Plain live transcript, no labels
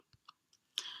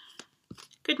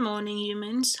Good morning,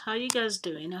 humans. How you guys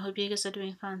doing? I hope you guys are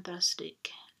doing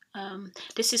fantastic.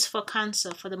 This is for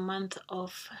Cancer for the month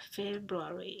of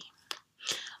February.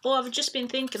 Oh, I've just been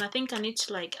thinking. I think I need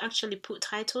to actually put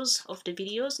titles of the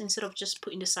videos instead of just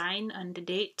putting the sign and the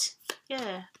date. Yeah,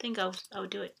 I think I'll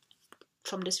do it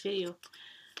from this video.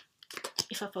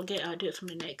 If I forget, I'll do it from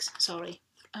the next. Sorry.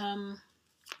 I've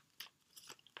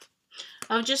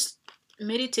just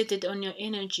meditated on your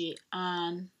energy,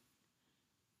 and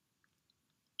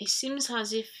it seems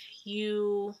as if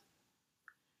you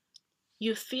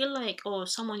feel like, or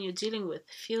someone you're dealing with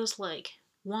feels like,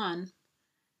 one,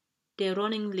 they're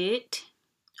running late,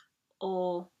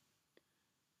 or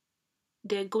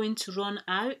they're going to run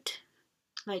out.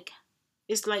 Like,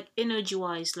 it's like energy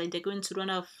wise, like they're going to run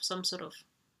out of some sort of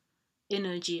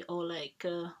energy, or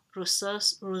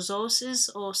resources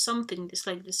or something. It's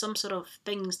like there's some sort of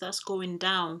things that's going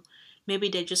down. Maybe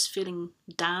they're just feeling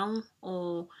down,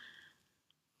 or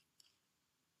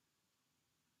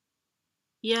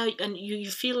yeah, and you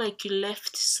feel like you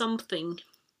left something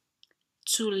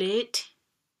too late,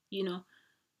 you know.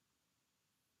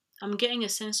 I'm getting a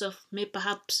sense of maybe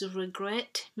perhaps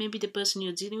regret. Maybe the person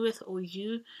you're dealing with, or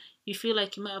you feel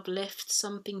like you might have left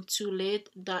something too late,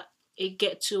 that it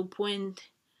get to a point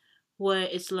where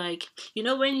it's like,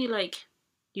 when you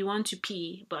want to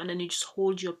pee, but and then you just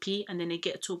hold your pee, and then it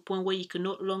get to a point where you can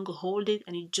no longer hold it,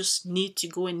 and you just need to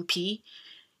go and pee.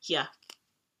 Yeah,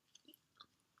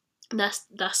 that's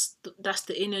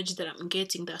the energy that I'm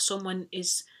getting. That someone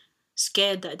is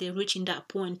scared that they're reaching that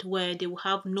point where they will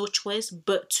have no choice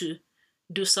but to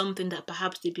do something that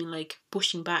perhaps they've been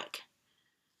pushing back.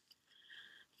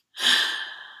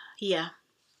 Yeah,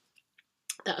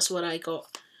 that's what I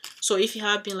got. So if you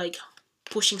have been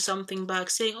pushing something back,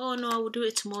 saying, oh no, I will do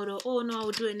it tomorrow, oh no, I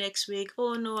will do it next week,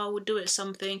 oh no, I will do it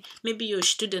something. Maybe you're a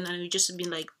student and you've just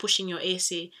been pushing your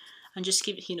essay and just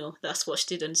keep, that's what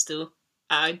students do.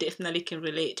 I definitely can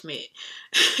relate, mate.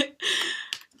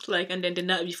 And then the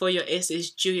night before your essay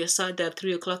is due, you're sat there at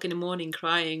 3 o'clock in the morning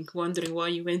crying, wondering why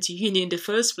you went to uni in the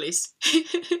first place.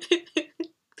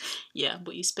 Yeah,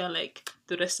 but you spend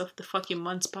the rest of the fucking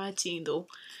months partying though.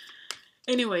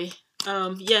 Anyway,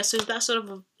 yeah, so that sort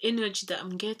of energy that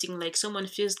I'm getting, like someone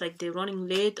feels like they're running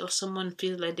late, or someone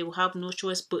feels like they will have no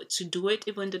choice but to do it,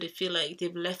 even though they feel like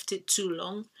they've left it too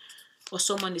long, or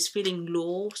someone is feeling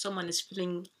low, someone is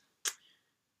feeling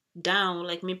down,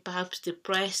 like maybe perhaps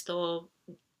depressed or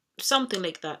something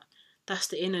like that. That's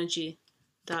the energy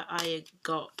that I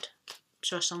got. I'm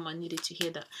sure someone needed to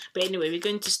hear that. But anyway, we're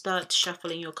going to start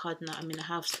shuffling your card now. I mean, I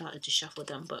have started to shuffle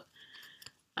them, but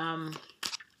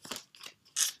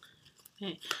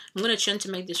okay. I'm gonna try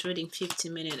to make this reading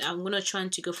 15 minutes. I'm gonna try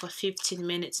to go for 15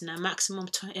 minutes now, maximum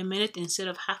a minute instead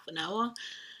of half an hour.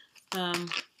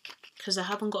 Because I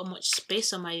haven't got much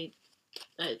space on my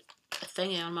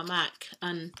thingy on my Mac,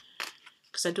 and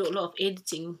because I do a lot of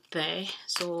editing there,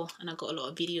 so, and I got a lot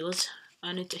of videos.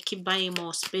 I need to keep buying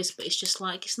more space, but it's just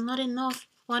it's not enough.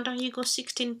 Why don't you go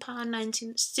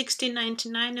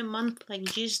 £16.99 a month? Like,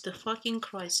 Jesus the fucking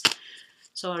Christ.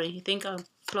 Sorry, you think I'll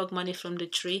plug money from the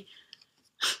tree?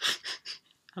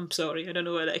 I'm sorry, I don't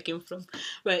know where that came from.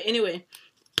 Right, anyway,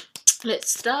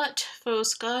 let's start.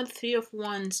 First card, Three of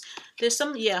Wands. There's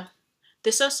something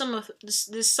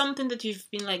that you've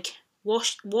been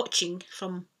watching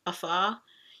from afar.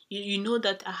 You know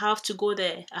that I have to go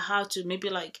there. I have to maybe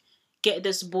get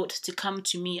this boat to come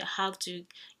to me. I have to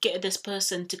get this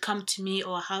person to come to me,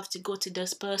 or I have to go to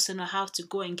this person. I have to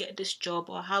go and get this job,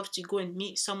 or I have to go and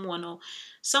meet someone or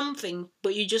something.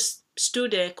 But you just stood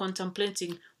there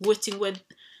contemplating,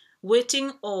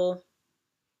 waiting or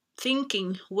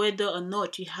thinking whether or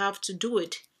not you have to do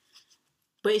it.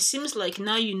 But it seems like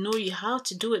now you know you have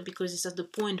to do it, because it's at the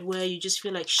point where you just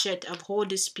feel like, shit, I've held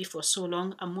this pee for so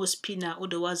long, I must pee now,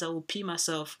 otherwise I will pee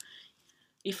myself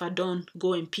if I don't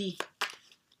go and pee.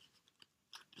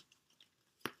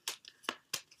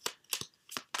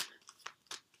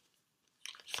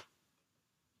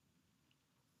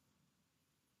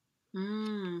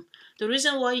 The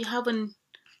reason why you haven't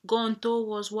gone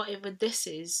towards whatever this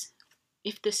is,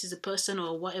 if this is a person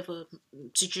or whatever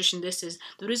situation this is,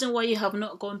 the reason why you have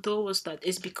not gone towards that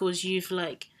is because you've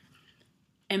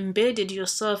embedded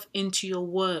yourself into your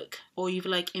work, or you've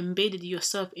embedded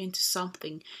yourself into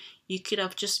something. You could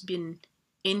have just been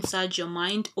inside your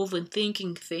mind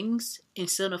overthinking things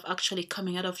instead of actually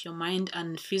coming out of your mind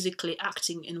and physically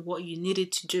acting in what you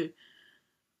needed to do.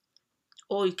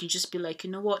 Or you could just be like, you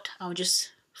know what, I'll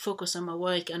just focus on my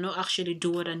work and not actually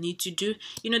do what I need to do.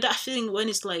 That feeling when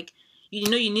it's you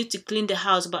need to clean the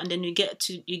house, but and then you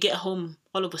get home,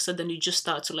 all of a sudden you just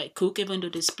start to cook, even though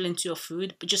there's plenty of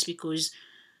food, but just because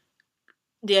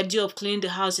the idea of cleaning the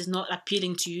house is not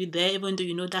appealing to you there, even though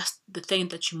you know that's the thing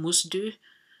that you must do.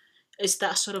 It's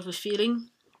that sort of a feeling.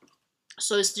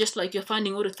 So it's just like you're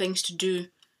finding other things to do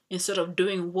instead of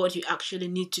doing what you actually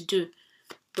need to do.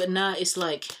 But now it's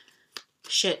like,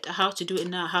 shit, I have to do it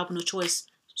now. I have no choice,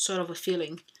 sort of a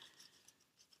feeling.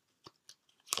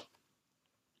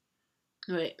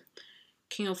 Right.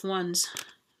 King of Wands.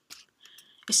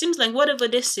 It seems like whatever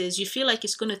this is, you feel like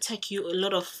it's going to take you a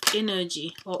lot of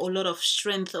energy or a lot of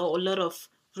strength or a lot of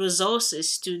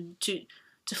resources to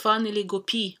finally go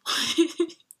pee.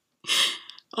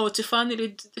 Or to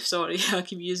finally, sorry, I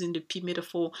keep using the pee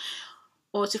metaphor.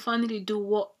 Or to finally do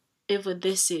whatever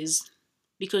this is.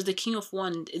 Because the King of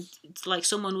Wands, it's like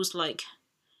someone who's like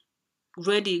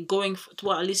ready, going for,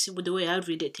 well, at least with the way I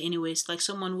read it anyways, like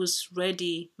someone who's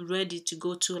ready to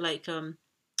go to like a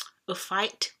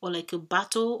fight or like a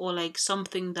battle or like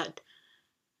something that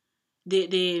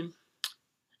they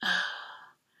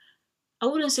I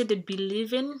wouldn't say they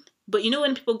believe in, but you know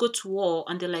when people go to war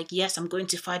and they're like, yes, I'm going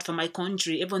to fight for my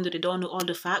country, even though they don't know all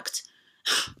the facts.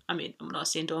 I mean, I'm not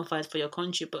saying don't fight for your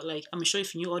country, but like, I'm sure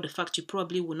if you knew all the facts, you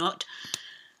probably would not.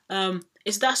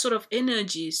 It's that sort of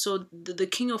energy. So the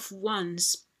King of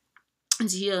Wands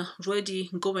is here, ready,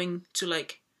 going to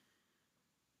like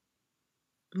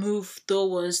move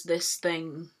towards this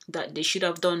thing that they should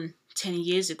have done 10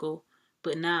 years ago,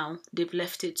 but now they've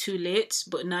left it too late,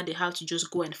 but now they have to just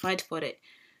go and fight for it.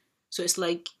 So it's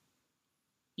like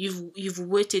you've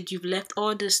waited, you've left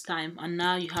all this time, and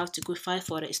now you have to go fight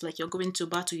for it. It's like you're going to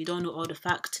battle, you don't know all the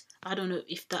facts. I don't know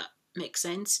if that makes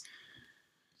sense.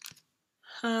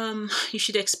 You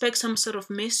should expect some sort of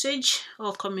message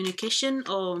or communication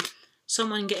or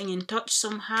someone getting in touch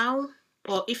somehow.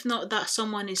 Or if not that,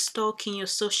 someone is stalking your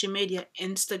social media,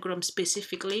 Instagram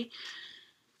specifically.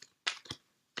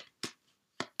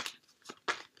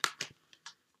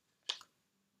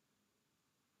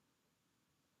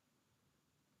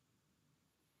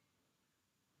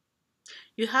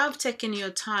 You have taken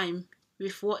your time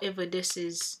with whatever this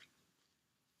is.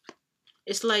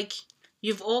 It's like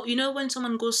you've all, you know when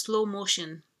someone goes slow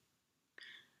motion,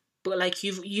 but like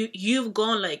you've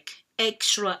gone like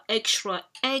extra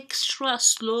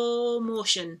slow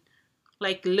motion,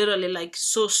 like literally like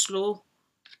so slow.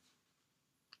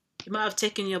 It might have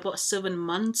taken you about 7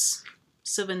 months,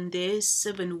 7 days,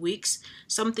 7 weeks,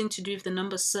 something to do with the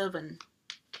number 7.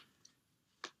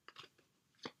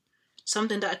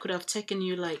 Something that could have taken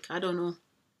you like, I don't know,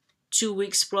 2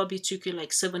 weeks probably took you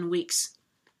like 7 weeks.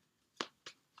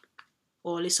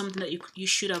 Or at least something that you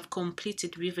should have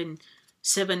completed within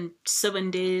 7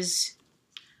 days,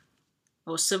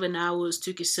 or 7 hours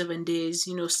took you 7 days,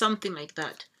 you know, something like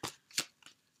that.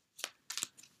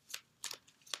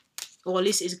 Or at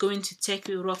least it's going to take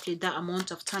you roughly that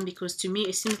amount of time, because to me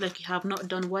it seems like you have not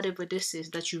done whatever this is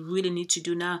that you really need to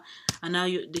do now, and now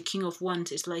you're the King of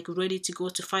Wands is like ready to go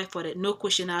to fight for it. No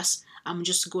question asked. I'm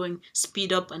just going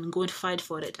speed up and go and fight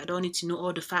for it. I don't need to know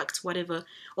all the facts, whatever.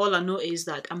 All I know is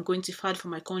that I'm going to fight for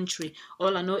my country.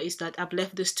 All I know is that I've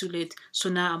left this too late, so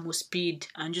now I must speed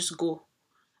and just go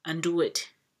and do it,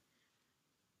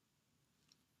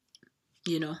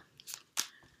 you know.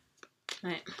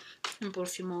 Right, let me pull a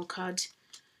few more cards.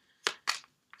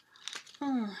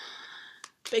 But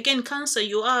again, Cancer,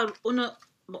 you are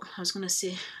I was gonna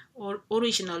say, or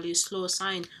originally slow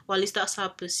sign. Well, at least that's how I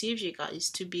perceive you guys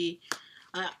to be.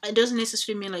 It doesn't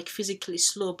necessarily mean like physically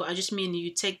slow, but I just mean you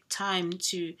take time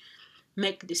to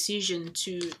make decision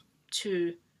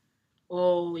to.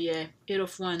 Oh yeah, 8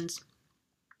 of Wands.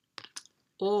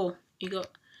 Oh, you got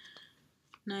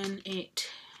 9, 8,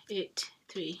 8,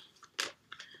 3,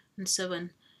 and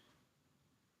 7.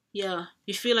 Yeah,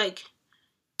 you feel like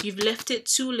you've left it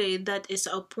too late. That it's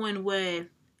a point where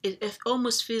it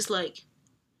almost feels like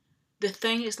the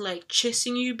thing is like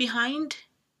chasing you behind,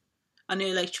 and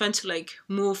you're like trying to like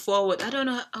move forward. I don't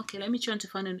know. Okay, let me try to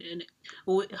find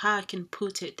how I can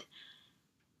put it.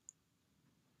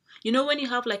 You know when you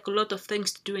have like a lot of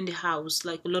things to do in the house,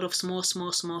 like a lot of small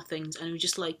things, and you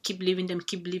just like keep leaving them,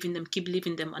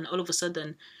 and all of a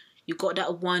sudden you got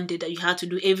that one day that you had to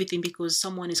do everything because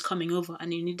someone is coming over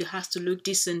and you need the house to look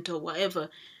decent or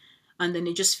whatever. And then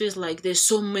it just feels like there's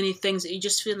so many things that you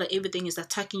just feel like everything is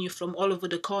attacking you from all over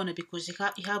the corner because you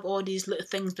have all these little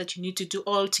things that you need to do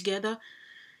all together.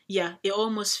 Yeah, it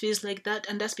almost feels like that,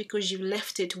 and that's because you've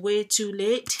left it way too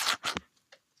late.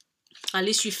 At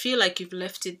least you feel like you've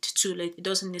left it too late. It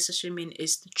doesn't necessarily mean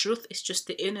it's the truth. It's just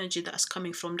the energy that's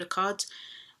coming from the cards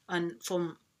and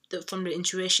from the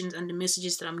intuitions and the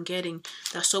messages that I'm getting,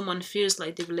 that someone feels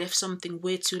like they've left something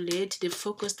way too late. They've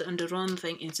focused on the wrong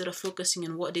thing instead of focusing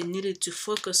on what they needed to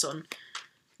focus on.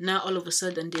 Now all of a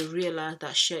sudden they realize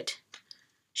that shit,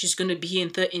 she's gonna be here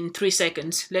in 3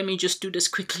 seconds. Let me just do this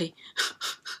quickly.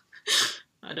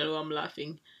 I don't know, I'm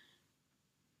laughing.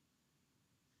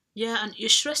 Yeah, and you're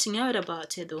stressing out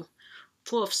about it though.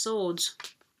 Four of Swords.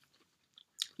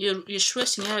 You're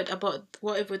stressing out about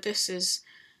whatever this is,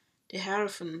 the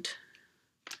Hierophant.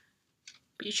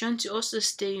 But you're trying to also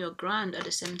stay your ground at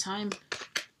the same time.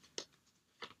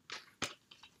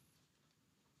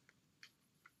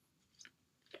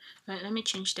 Right, let me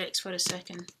change decks for a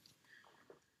second.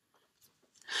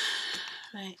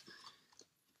 Right.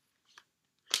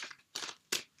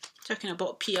 Talking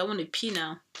about pee, I want to pee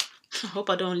now. I hope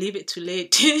I don't leave it too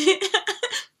late.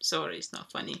 Sorry, it's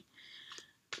not funny.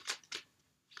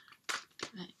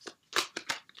 Right.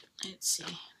 Let's see.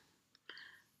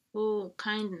 Oh,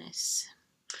 kindness.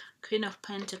 Queen of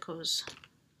Pentacles.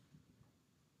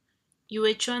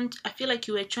 I feel like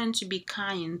you were trying to be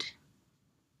kind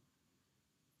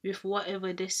with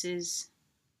whatever this is.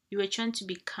 You were trying to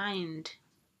be kind.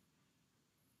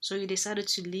 So you decided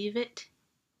to leave it,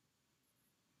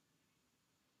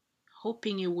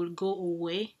 hoping it will go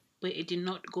away, but it did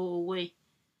not go away.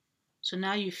 So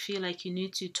now you feel like you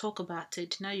need to talk about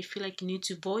it. Now you feel like you need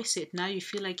to voice it. Now you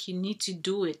feel like you need to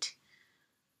do it.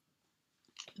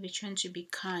 You're trying to be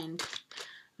kind.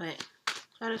 Right.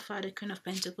 Clarify the Queen of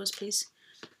Pentacles, please.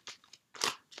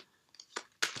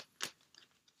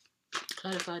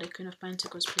 Clarify the Queen of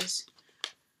Pentacles, please.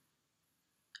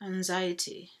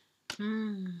 Anxiety.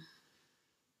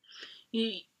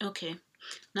 Okay.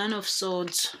 Nine of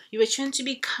Swords. You were trying to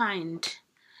be kind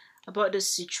about the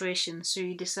situation, so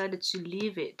you decided to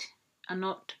leave it and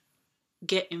not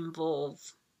get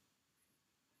involved.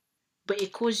 But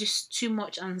it causes too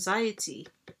much anxiety.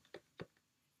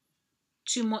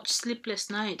 Too much sleepless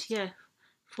night. Yeah.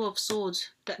 Four of Swords.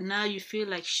 That now you feel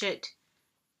like shit.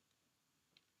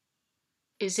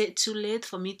 Is it too late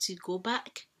for me to go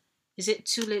back? Is it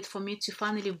too late for me to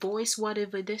finally voice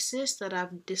whatever this is that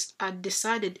I've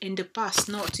decided in the past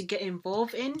not to get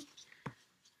involved in?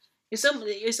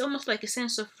 It's almost like a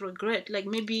sense of regret. Like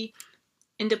maybe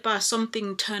in the past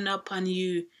something turned up and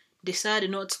you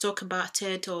decided not to talk about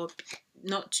it or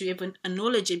not to even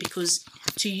acknowledge it because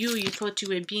to you thought you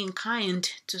were being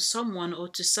kind to someone or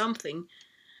to something.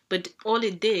 But all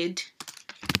it did,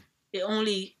 it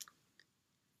only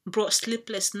brought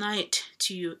sleepless night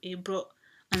to you. It brought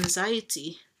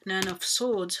anxiety. Nine of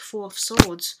Swords, Four of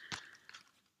Swords.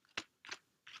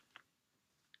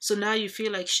 So now you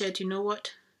feel like shit, you know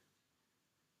what?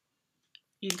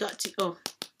 You got to, oh,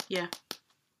 yeah.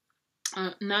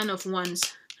 Nine of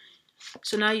Wands.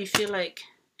 So now you feel like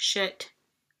shit,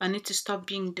 I need to stop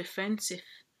being defensive.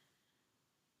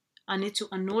 I need to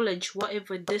acknowledge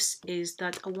whatever this is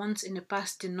that I once in the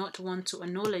past did not want to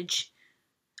acknowledge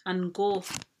and go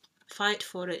fight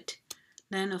for it.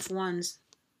 Nine of Wands.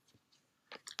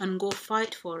 And go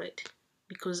fight for it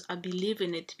because I believe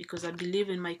in it, because I believe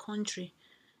in my country.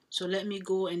 So let me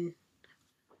go and...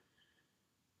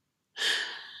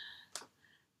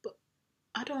 But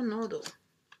I don't know though.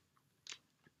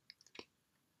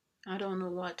 I don't know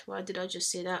what. Why did I just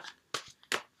say that?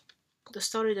 The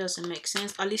story doesn't make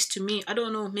sense, at least to me. I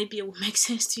don't know, maybe it will make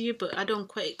sense to you, but I don't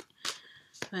quite.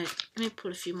 Right, let me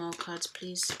pull a few more cards,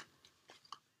 please.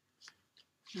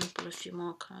 Let me pull a few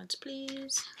more cards,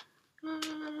 please.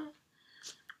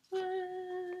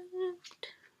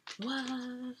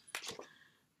 What?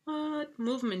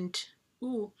 Movement.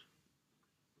 Ooh.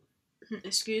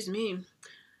 Excuse me.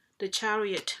 The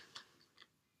Chariot.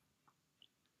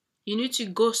 You need to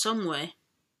go somewhere.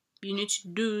 You need to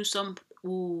do some...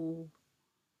 Ooh.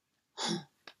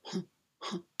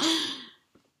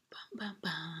 Bam,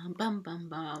 bam, bam, bam,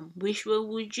 bam. Which way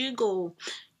would you go?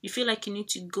 You feel like you need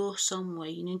to go somewhere.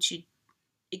 You need to,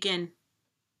 again,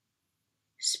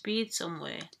 speed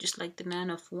somewhere. Just like the Nine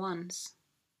of Wands.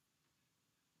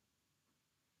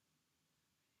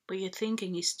 But you're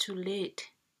thinking it's too late.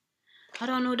 I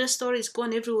don't know, the story is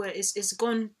gone everywhere. It's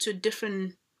gone to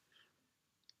different...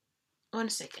 1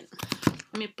 second.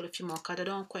 Let me pull a few more cards. I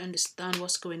don't quite understand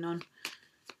what's going on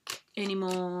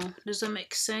anymore. Doesn't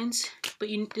make sense. But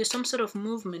there's some sort of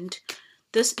movement.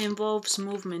 This involves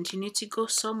movement. You need to go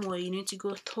somewhere. You need to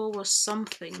go towards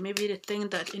something. Maybe the thing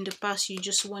that in the past you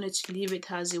just wanted to leave it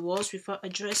as it was without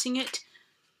addressing it.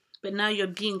 But now you're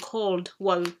being called.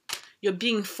 Well, you're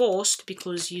being forced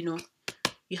because, you know,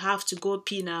 you have to go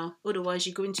pee now. Otherwise,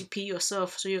 you're going to pee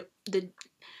yourself. So the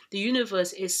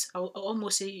universe is, I'll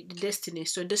almost say the destiny.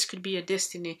 So this could be a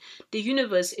destiny. The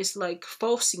universe is like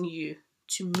forcing you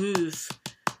to move,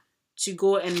 to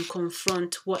go and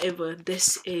confront whatever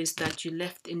this is that you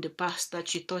left in the past,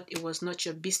 that you thought it was not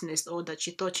your business, or that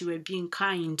you thought you were being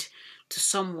kind to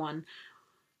someone,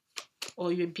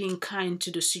 or you're being kind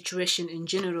to the situation in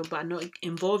general but not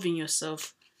involving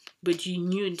yourself, but you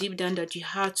knew deep down that you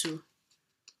had to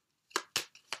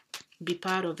be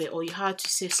part of it, or you had to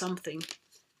say something.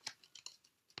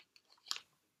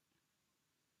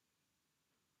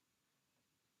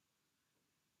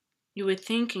 You were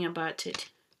thinking about it,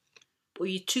 but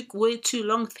you took way too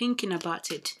long thinking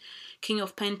about it. King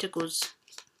of Pentacles.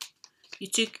 You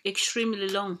took extremely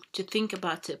long to think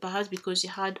about it, perhaps because you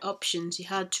had options, you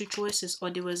had two choices, or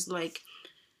there was like,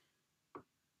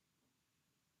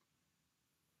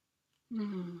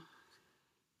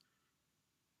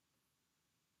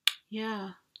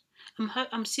 yeah.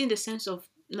 I'm seeing the sense of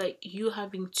like you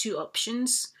having two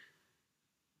options,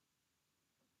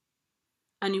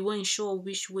 and you weren't sure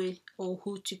which way or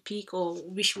who to pick, or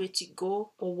which way to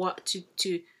go, or what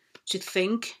to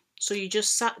think. So you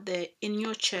just sat there in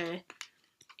your chair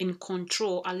in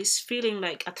control, at least feeling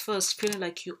like, at first feeling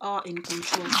like you are in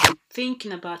control,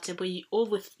 thinking about it, but you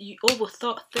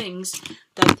overthought things,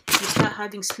 that you start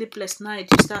having sleepless nights,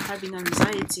 you start having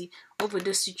anxiety over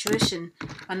this situation,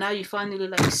 and now you finally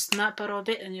like snap out of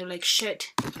it, and you're like, shit,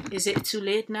 is it too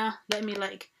late now? Let me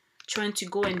like trying to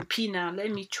go and pee now, let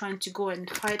me trying to go and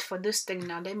fight for this thing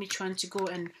now, let me trying to go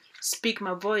and speak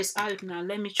my voice out now,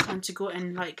 let me trying to go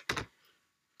and like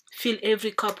fill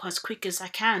every cup as quick as I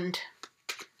can.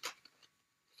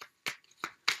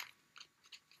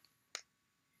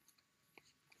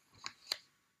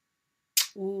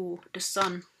 Ooh, the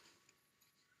sun.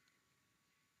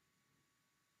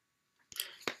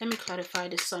 Let me clarify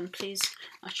the sun, please.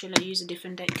 Actually, I use a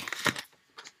different deck.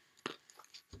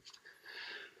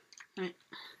 Right.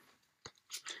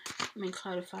 Let me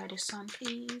clarify the sun,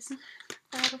 please.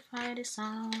 Clarify the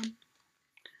sun.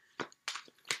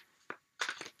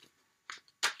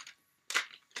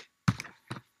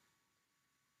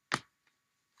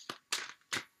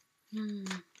 I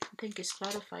think it's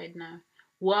clarified now.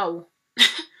 Wow.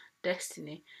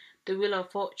 Destiny. The Wheel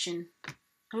of Fortune.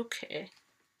 Okay.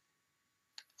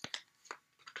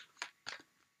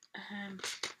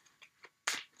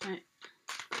 Right.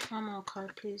 One more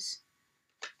card, please.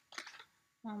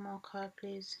 One more card,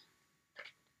 please.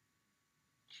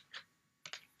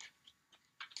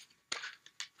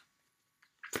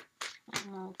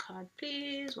 One more card,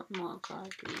 please. One more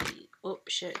card, please. Oh,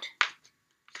 shit.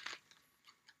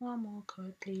 One more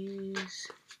card, please.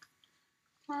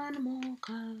 One more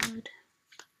card.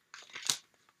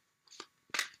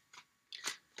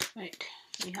 Right,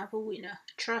 we have a winner.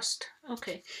 Trust.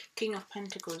 Okay, King of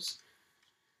Pentacles.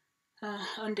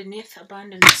 Underneath,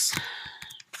 abundance.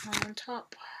 On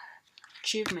top,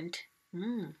 achievement.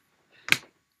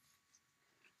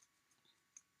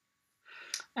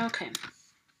 Okay.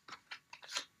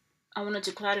 I wanted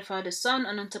to clarify the sun,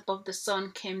 and on top of the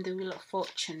sun came the Wheel of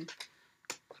Fortune.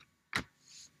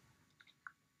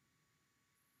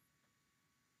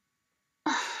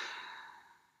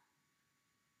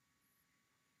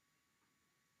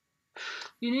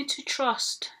 You need to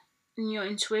trust in your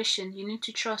intuition. You need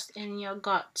to trust in your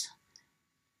gut.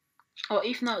 Or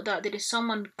if not that, there is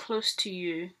someone close to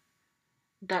you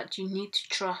that you need to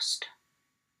trust.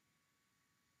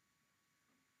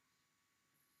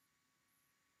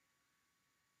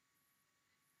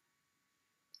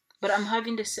 But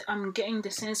I'm getting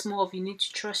the sense more of you need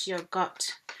to trust your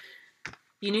gut.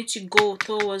 You need to go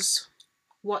towards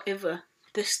whatever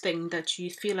this thing that you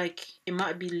feel like it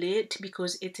might be late,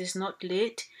 because it is not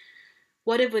late.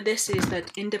 Whatever this is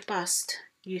that in the past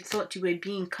you thought you were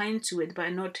being kind to it by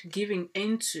not giving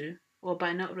into, or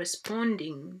by not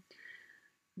responding,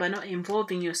 by not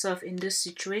involving yourself in this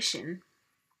situation,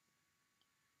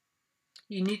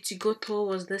 you need to go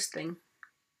towards this thing.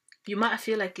 You might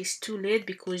feel like it's too late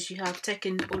because you have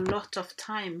taken a lot of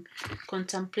time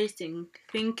contemplating,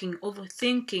 thinking,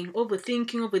 overthinking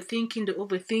the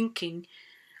overthinking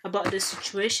about the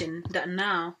situation, that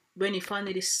now when you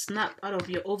finally snap out of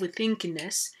your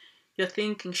overthinkingness, you're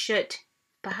thinking, shit,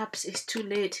 perhaps it's too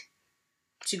late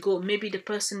to go. Maybe the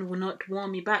person will not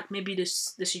want me back. Maybe the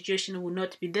situation will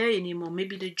not be there anymore.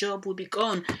 Maybe the job will be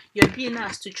gone. You're being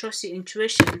asked to trust your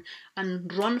intuition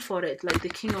and run for it, like the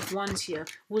King of Wands here,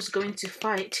 who's going to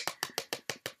fight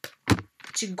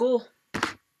to go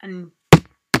and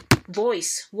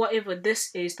voice whatever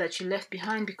this is that you left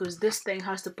behind, because this thing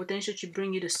has the potential to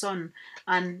bring you the sun.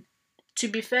 And to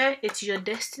be fair, it's your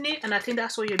destiny, and I think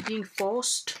that's why you're being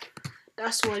forced.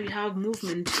 That's why we have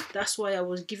movement. That's why I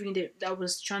was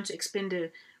trying to explain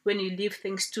when you leave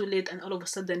things too late and all of a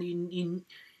sudden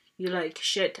you're like,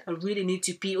 shit, I really need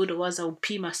to pee, otherwise I'll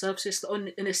pee myself. So it's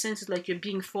in a sense, it's like you're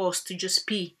being forced to just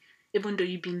pee, even though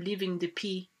you've been leaving the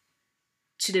pee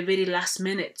to the very last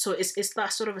minute. So it's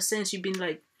that sort of a sense. You've been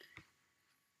like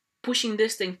pushing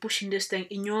this thing,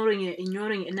 ignoring it.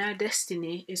 And now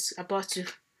destiny is about to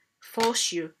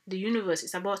force you. The universe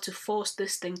is about to force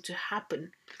this thing to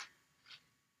happen.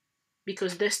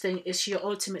 Because this thing is your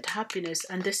ultimate happiness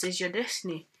and this is your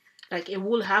destiny. Like, it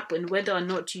will happen whether or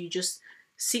not you just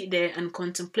sit there and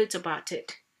contemplate about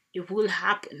it. It will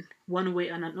happen one way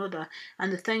or another.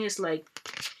 And the thing is, like,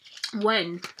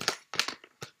 when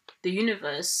the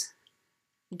universe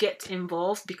gets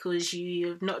involved because you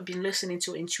have not been listening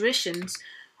to intuitions,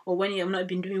 or when you have not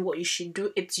been doing what you should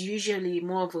do, it's usually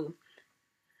more of a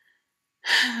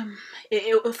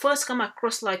it will first come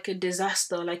across like a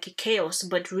disaster, like a chaos,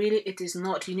 but really it is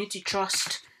not. You need to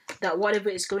trust that whatever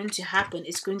is going to happen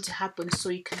is going to happen, so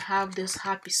you can have this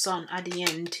happy son at the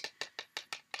end.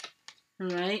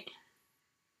 Right?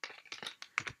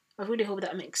 I really hope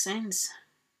that makes sense.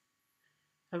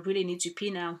 I really need to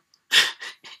pee now.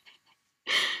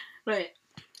 Right.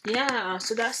 Yeah,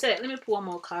 so that's it. Let me pull one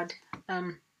more card.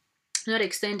 Not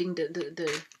extending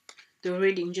the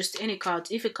reading, just any card.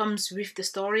 If it comes with the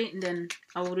story, then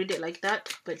I will read it like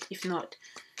that. But if not,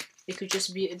 it could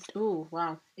just be oh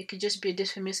wow, it could just be a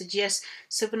different message. Yes,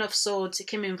 Seven of Swords, it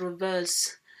came in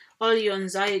reverse. All your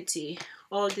anxiety,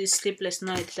 all this sleepless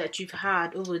night that you've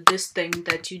had over this thing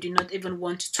that you do not even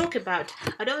want to talk about.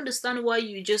 I don't understand why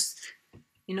you just,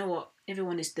 you know what,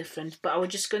 everyone is different, but I was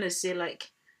just gonna say,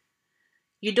 like,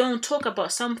 you don't talk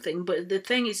about something, but the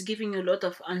thing is giving you a lot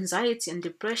of anxiety and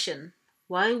depression.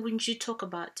 Why wouldn't you talk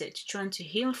about it, trying to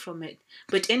heal from it?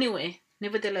 But anyway,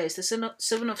 nevertheless, the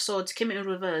Seven of Swords came in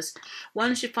reverse.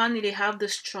 Once you finally have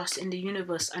this trust in the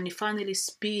universe and you finally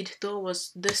speed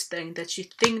towards this thing that you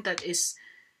think that is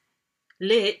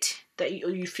late, that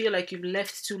you feel like you've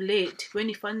left too late, when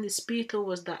you finally speed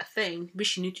towards that thing,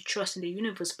 which you need to trust in the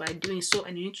universe by doing so,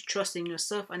 and you need to trust in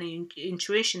yourself and in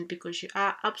intuition, because you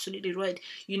are absolutely right.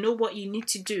 You know what you need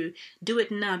to do. Do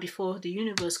it now before the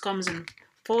universe comes and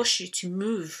force you to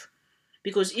move.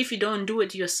 Because if you don't do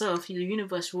it yourself, the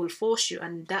universe will force you,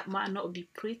 and that might not be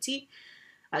pretty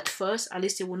at first. At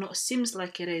least it will not seem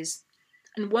like it is.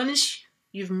 And once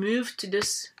you've moved to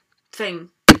this thing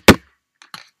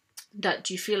that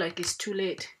you feel like it's too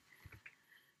late,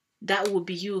 that will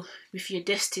be you with your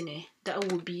destiny. That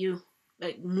will be you,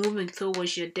 like, moving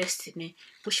towards your destiny,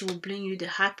 which will bring you the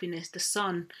happiness, the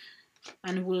sun,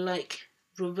 and will, like,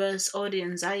 reverse all the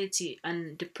anxiety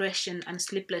and depression and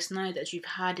sleepless night that you've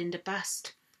had in the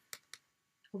past.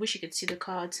 I wish you could see the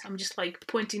cards. I'm just like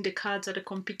pointing the cards at the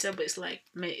computer, but it's like,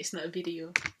 mate, it's not a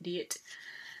video, idiot.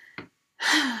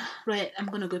 Right, I'm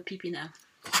gonna go pee now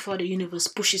before the universe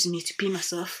pushes me to pee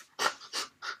myself.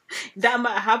 That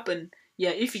might happen.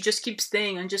 Yeah, if you just keep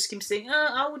staying and just keep saying, oh,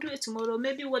 I will do it tomorrow,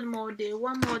 maybe one more day,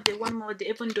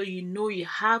 even though you know you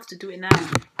have to do it now,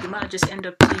 you might just end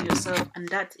up peeing yourself, and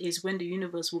that is when the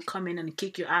universe will come in and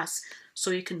kick your ass so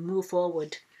you can move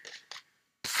forward.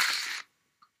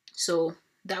 So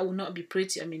that will not be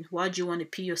pretty. I mean, why do you want to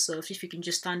pee yourself if you can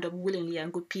just stand up willingly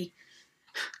and go pee?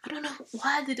 I don't know,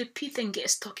 why did the pee thing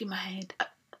get stuck in my head?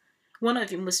 One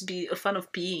of you must be a fan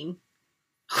of peeing.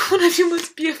 One of you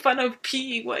must be a fan of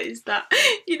peeing. What is that?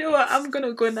 You know what? I'm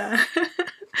gonna go now.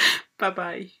 Bye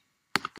bye.